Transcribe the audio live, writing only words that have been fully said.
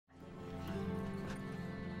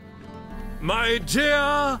My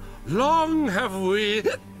dear, long have we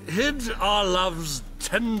hid our love's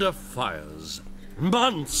tender fires.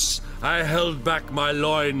 Months I held back my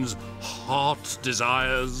loins' hot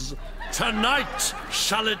desires. Tonight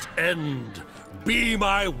shall it end. Be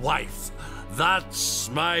my wife. That's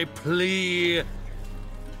my plea.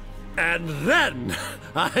 And then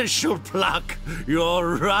I shall pluck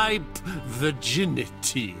your ripe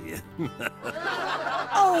virginity.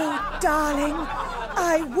 Oh, darling,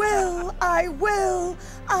 I will, I will,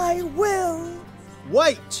 I will.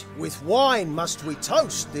 Wait, with wine must we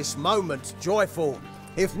toast this moment joyful.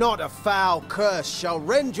 If not, a foul curse shall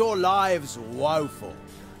rend your lives woeful.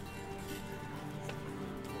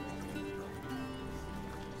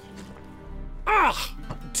 Ah!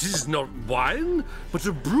 'Tis not wine, but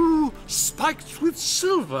a brew spiked with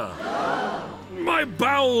silver. My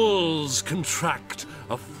bowels contract,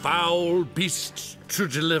 a foul beast to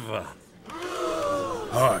deliver.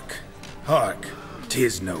 Hark, hark,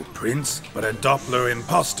 'tis no prince, but a Doppler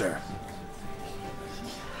impostor.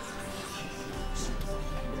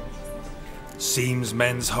 Seems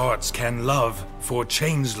men's hearts can love, for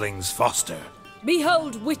changelings foster.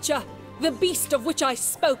 Behold, Witcher, the beast of which I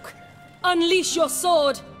spoke. Unleash your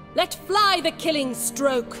sword. Let fly the killing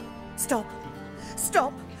stroke. Stop.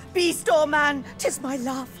 Stop. Beast or man, 'tis my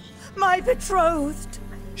love, my betrothed.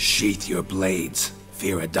 Sheath your blades.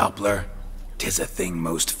 Fear a Doppler? 'Tis a thing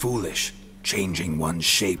most foolish. Changing one's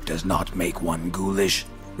shape does not make one ghoulish.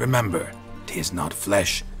 Remember, 'tis not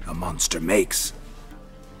flesh a monster makes,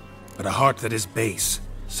 but a heart that is base,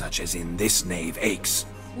 such as in this knave aches.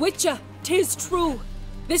 Witcher, 'tis true.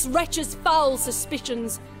 This wretch's foul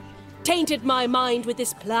suspicions tainted my mind with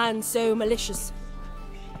this plan so malicious.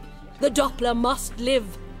 The Doppler must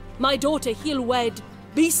live. My daughter he'll wed.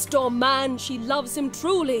 Beast or man, she loves him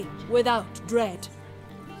truly, without dread.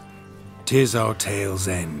 'Tis our tale's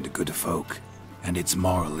end, good folk, and its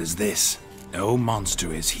moral is this. No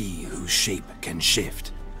monster is he whose shape can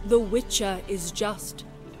shift. The Witcher is just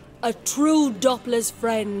a true Doppler's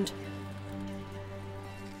friend.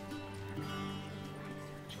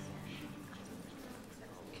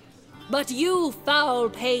 But you, foul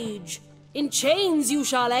page, in chains you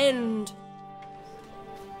shall end.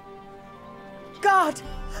 Guard!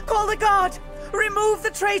 Call the guard! Remove the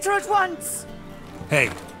traitor at once! Hey,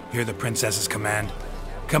 hear the princess's command?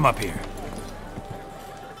 Come up here.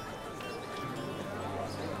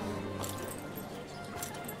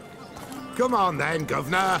 Come on then,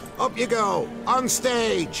 governor. Up you go. On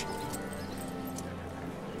stage.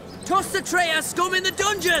 Toss the traitor scum in the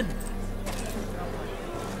dungeon!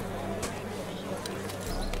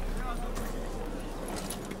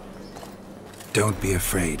 Don't be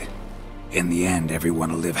afraid. In the end,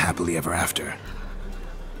 everyone will live happily ever after.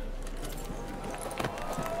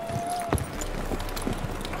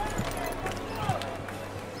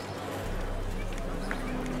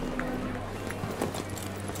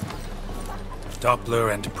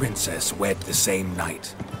 Doppler and princess wed the same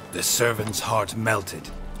night. The servant's heart melted.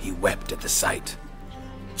 He wept at the sight.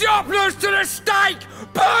 Dopplers to the stake!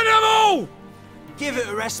 Burn them all! Give it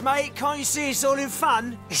a rest, mate. Can't you see it's all in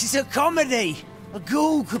fun? This is a comedy. A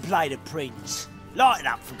ghoul could play the prince. Lighten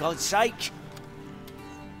up, for God's sake.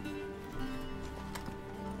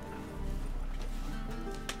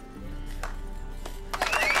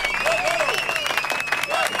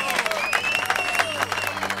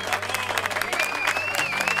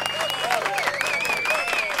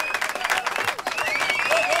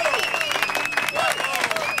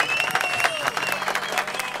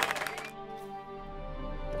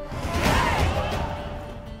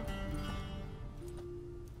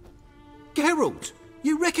 Geralt,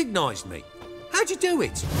 you recognized me. How'd you do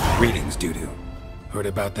it? Greetings, Dudu. Heard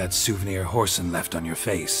about that souvenir Whoreson left on your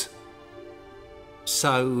face.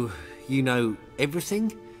 So, you know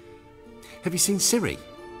everything? Have you seen Ciri?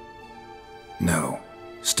 No.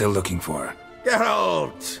 Still looking for her.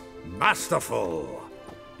 Geralt! Masterful.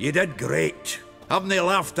 You did great. Haven't they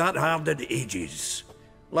laughed that hard in ages?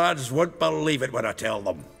 Lads won't believe it when I tell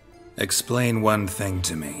them. Explain one thing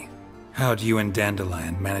to me. How'd you and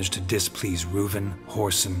Dandelion manage to displease Reuven,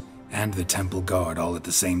 Whoreson, and the Temple Guard all at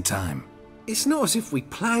the same time? It's not as if we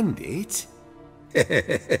planned it.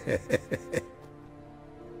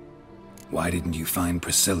 Why didn't you find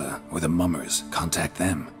Priscilla or the Mummers? Contact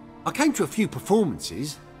them. I came to a few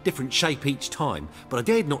performances, different shape each time, but I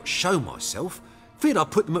dared not show myself. Feared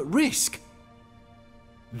I'd put them at risk.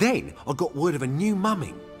 Then I got word of a new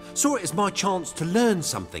mumming. Saw it as my chance to learn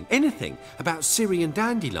something, anything, about Ciri and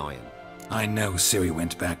Dandelion. I know Ciri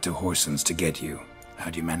went back to Whoreson's to get you.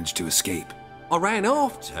 How'd you manage to escape? I ran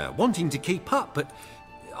after her, wanting to keep up, but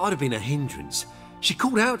I'd have been a hindrance. She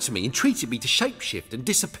called out to me and treated me to shapeshift and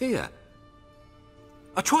disappear.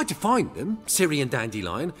 I tried to find them, Ciri and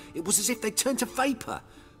Dandelion. It was as if they turned to vapour.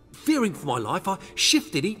 Fearing for my life, I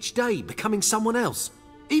shifted each day, becoming someone else.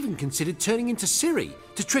 Even considered turning into Ciri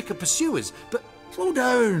to trick her pursuers, but... Slow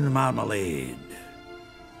down, Marmalade.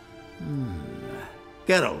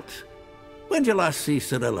 Geralt, when did you last see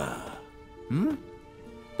Cirilla?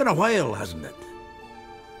 Been a while, hasn't it?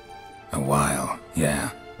 A while,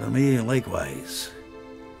 yeah. For me, likewise.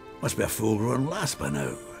 Must be a full-grown lass by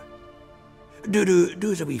now.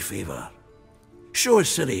 Do us a wee favour. Show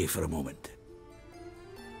us Ciri for a moment.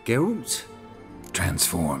 Geralt?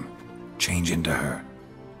 Transform. Change into her.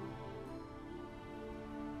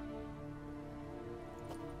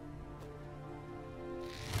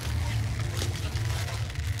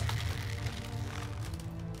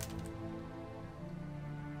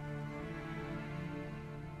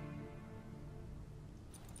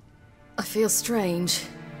 I feel strange.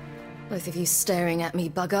 Both of you staring at me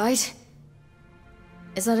bug-eyed.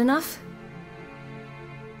 Is that enough?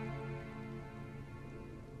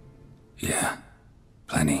 Yeah.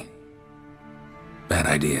 Plenty. Bad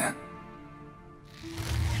idea.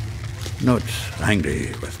 Not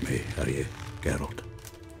angry with me, are you, Geralt?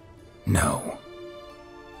 No.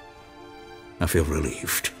 I feel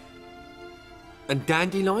relieved. And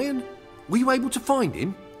Dandelion? Were you able to find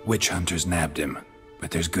him? Witch hunters nabbed him,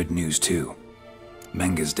 but there's good news too.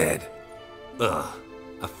 Menga's dead. Ugh,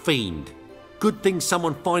 a fiend. Good thing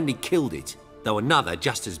someone finally killed it, though another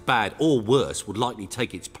just as bad or worse would likely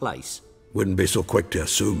take its place. Wouldn't be so quick to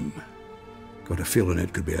assume. Got a feeling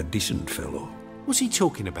it could be a decent fellow. What's he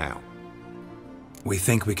talking about? We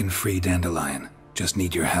think we can free Dandelion. Just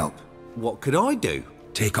need your help. What could I do?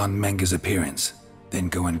 Take on Menga's appearance, then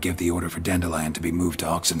go and give the order for Dandelion to be moved to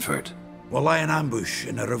Oxenfurt. We'll lie in ambush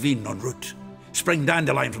in a ravine en route. Spring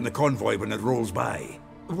Dandelion from the convoy when it rolls by.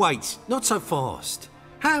 Wait, not so fast.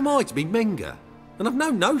 How am I to be Menga? And I've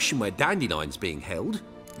no notion where Dandelion's being held.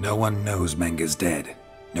 No one knows Menga's dead.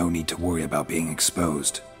 No need to worry about being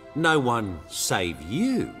exposed. No one save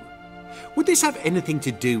you. Would this have anything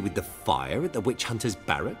to do with the fire at the witch hunter's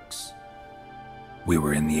barracks? We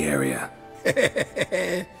were in the area.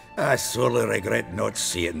 I sorely regret not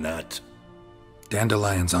seeing that.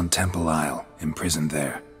 Dandelion's on Temple Isle, imprisoned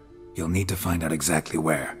there. You'll need to find out exactly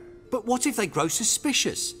where. But what if they grow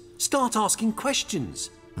suspicious? Start asking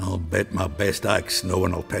questions? I'll bet my best axe no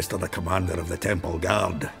one will pester the commander of the Temple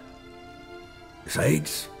Guard.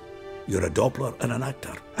 Besides, you're a Doppler and an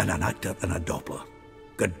actor and a Doppler.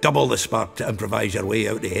 Got double the spark to improvise your way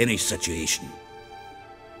out of any situation.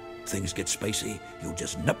 Things get spicy, you'll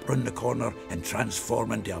just nip round the corner and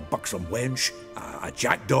transform into a buxom wench, a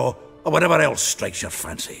jackdaw, or whatever else strikes your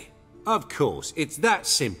fancy. Of course, it's that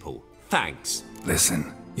simple. Thanks.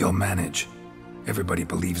 Listen, you'll manage. Everybody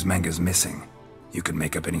believes Menga's missing. You can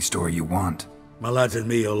make up any story you want. My lads and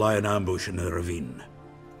me will lie in ambush in the ravine.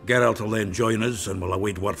 Geralt will then join us and we'll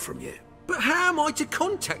await word from you. But how am I to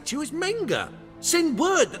contact you as Menga? Send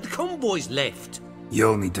word that the convoy's left.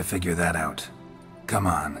 You'll need to figure that out. Come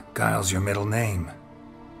on, Guile's your middle name.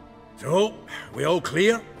 So, we all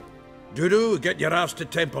clear? Dudu, get your ass to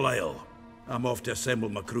Temple Isle. I'm off to assemble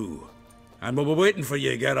my crew. And we'll be waiting for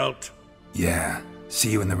you, Geralt. Yeah,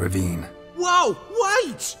 see you in the ravine. Whoa,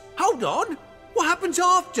 wait! Hold on! What happens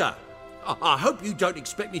after? I hope you don't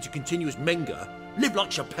expect me to continue as Menga, live like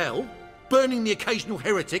Chappelle, burning the occasional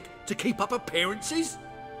heretic to keep up appearances?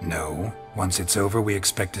 No. Once it's over, we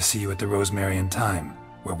expect to see you at the Rosemary and Thyme,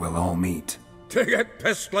 where we'll all meet. To get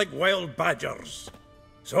pissed like wild badgers.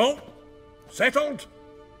 So, settled?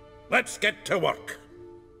 Let's get to work.